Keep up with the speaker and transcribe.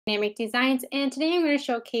Dynamic Designs, and today I'm going to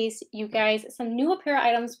showcase you guys some new apparel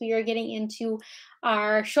items we are getting into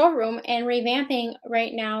our showroom and revamping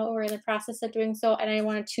right now. We're in the process of doing so, and I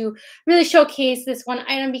wanted to really showcase this one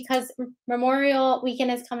item because Memorial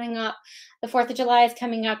Weekend is coming up, the 4th of July is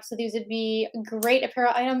coming up, so these would be great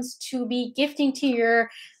apparel items to be gifting to your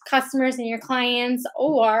customers and your clients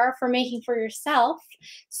or for making for yourself.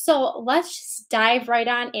 So let's just dive right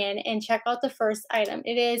on in and check out the first item.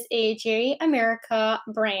 It is a J America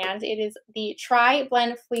brand. It is the Tri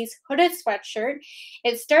Blend Fleece Hooded Sweatshirt.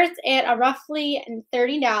 It starts at a roughly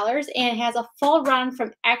 $30 and has a full run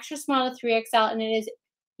from extra small to 3XL, and it is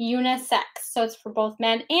unisex. So it's for both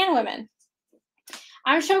men and women.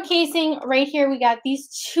 I'm showcasing right here, we got these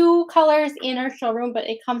two colors in our showroom, but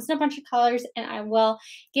it comes in a bunch of colors, and I will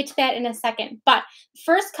get to that in a second. But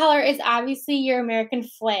first color is obviously your American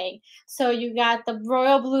flag. So you got the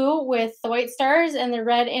royal blue with the white stars and the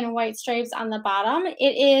red and white stripes on the bottom. It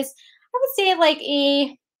is, I would say, like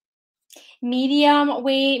a medium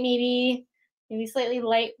weight, maybe slightly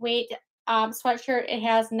lightweight sweatshirt. It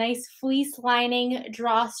has nice fleece lining,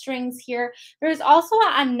 drawstrings here. There's also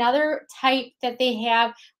another type that they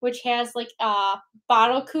have, which has like a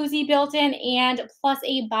bottle koozie built in and plus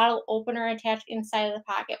a bottle opener attached inside of the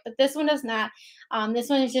pocket. But this one does not. This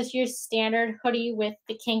one is just your standard hoodie with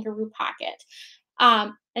the kangaroo pocket.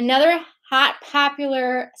 Another hot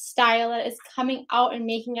popular style that is coming out and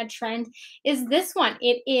making a trend is this one.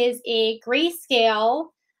 It is a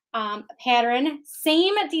grayscale pattern,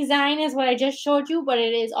 same design as what I just showed you, but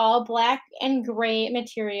it is all black and gray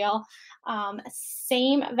material.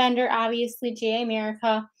 Same vendor, obviously, J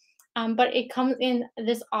America, but it comes in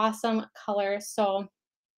this awesome color. So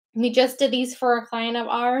we just did these for a client of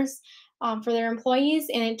ours for their employees,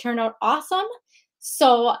 and it turned out awesome.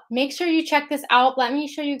 So make sure you check this out. Let me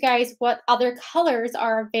show you guys what other colors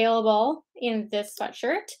are available in this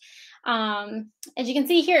sweatshirt. As you can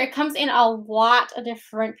see here, it comes in a lot of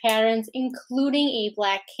different patterns, including a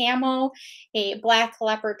black camo, a black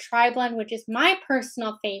leopard tri-blend, which is my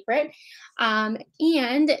personal favorite. And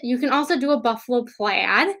you can also do a buffalo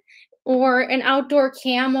plaid or an outdoor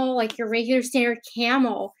camo, like your regular standard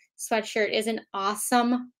camo sweatshirt is an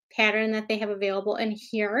awesome pattern that they have available in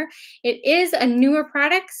here. It is a newer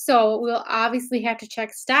product, so we'll obviously have to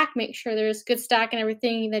check stock, make sure there's good stock and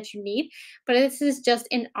everything that you need. But this is just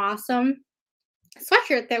an awesome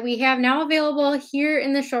sweatshirt that we have now available here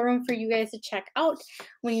in the showroom for you guys to check out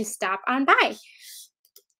when you stop on by.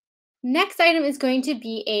 Next item is going to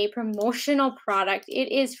be a promotional product.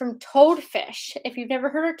 It is from Toadfish. If you've never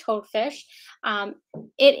heard of Toadfish,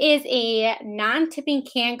 it is a non-tipping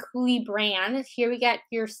can coolie brand. Here we got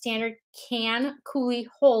your standard can coolie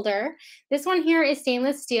holder. This one here is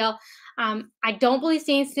stainless steel. I don't believe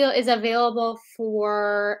stainless steel is available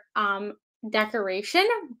for decoration,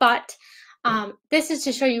 but this is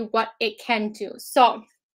to show you what it can do. So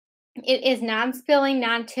it is non-spilling,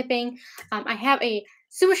 non-tipping. I have a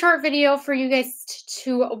super short video for you guys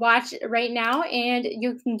to watch right now, and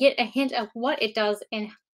you can get a hint of what it does and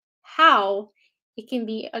how it can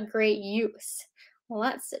be a great use.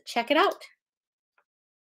 Let's check it out.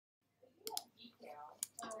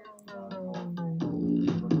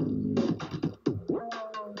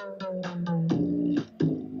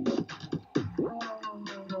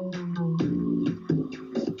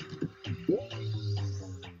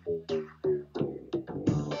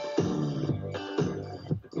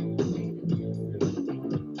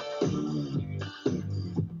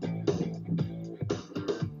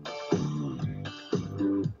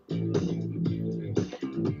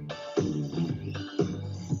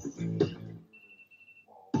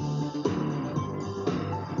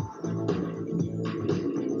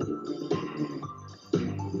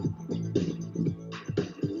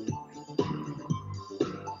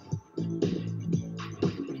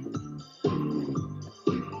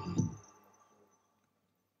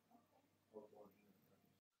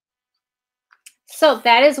 So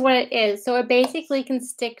that is what it is. So it basically can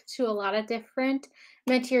stick to a lot of different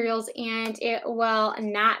materials, and it will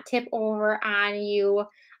not tip over on you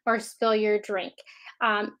or spill your drink.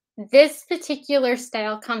 This particular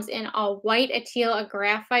style comes in a white, a teal, a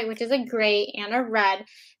graphite, which is a gray, and a red.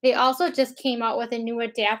 They also just came out with a new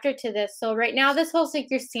adapter to this. So right now this holds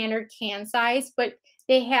like your standard can size, but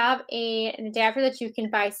they have an adapter that you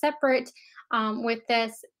can buy separate with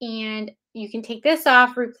this, and you can take this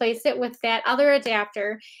off, replace it with that other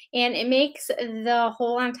adapter, and it makes the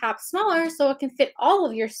hole on top smaller so it can fit all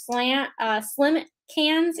of your slim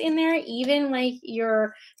cans in there. Even like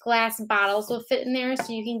your glass bottles will fit in there,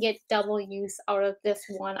 so you can get double use out of this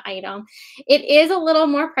one item. It is a little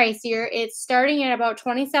more pricier. It's starting at about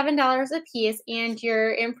 $27 a piece, and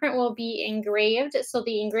your imprint will be engraved, so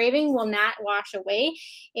the engraving will not wash away.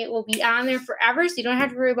 It will be on there forever, so you don't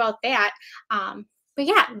have to worry about that. But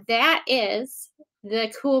yeah, that is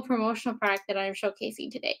the cool promotional product that I'm showcasing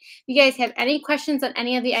today. If you guys have any questions on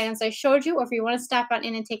any of the items I showed you, or if you want to stop on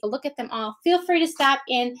in and take a look at them all, feel free to stop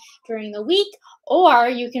in during the week, or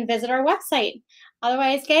you can visit our website.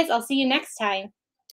 Otherwise, guys, I'll see you next time.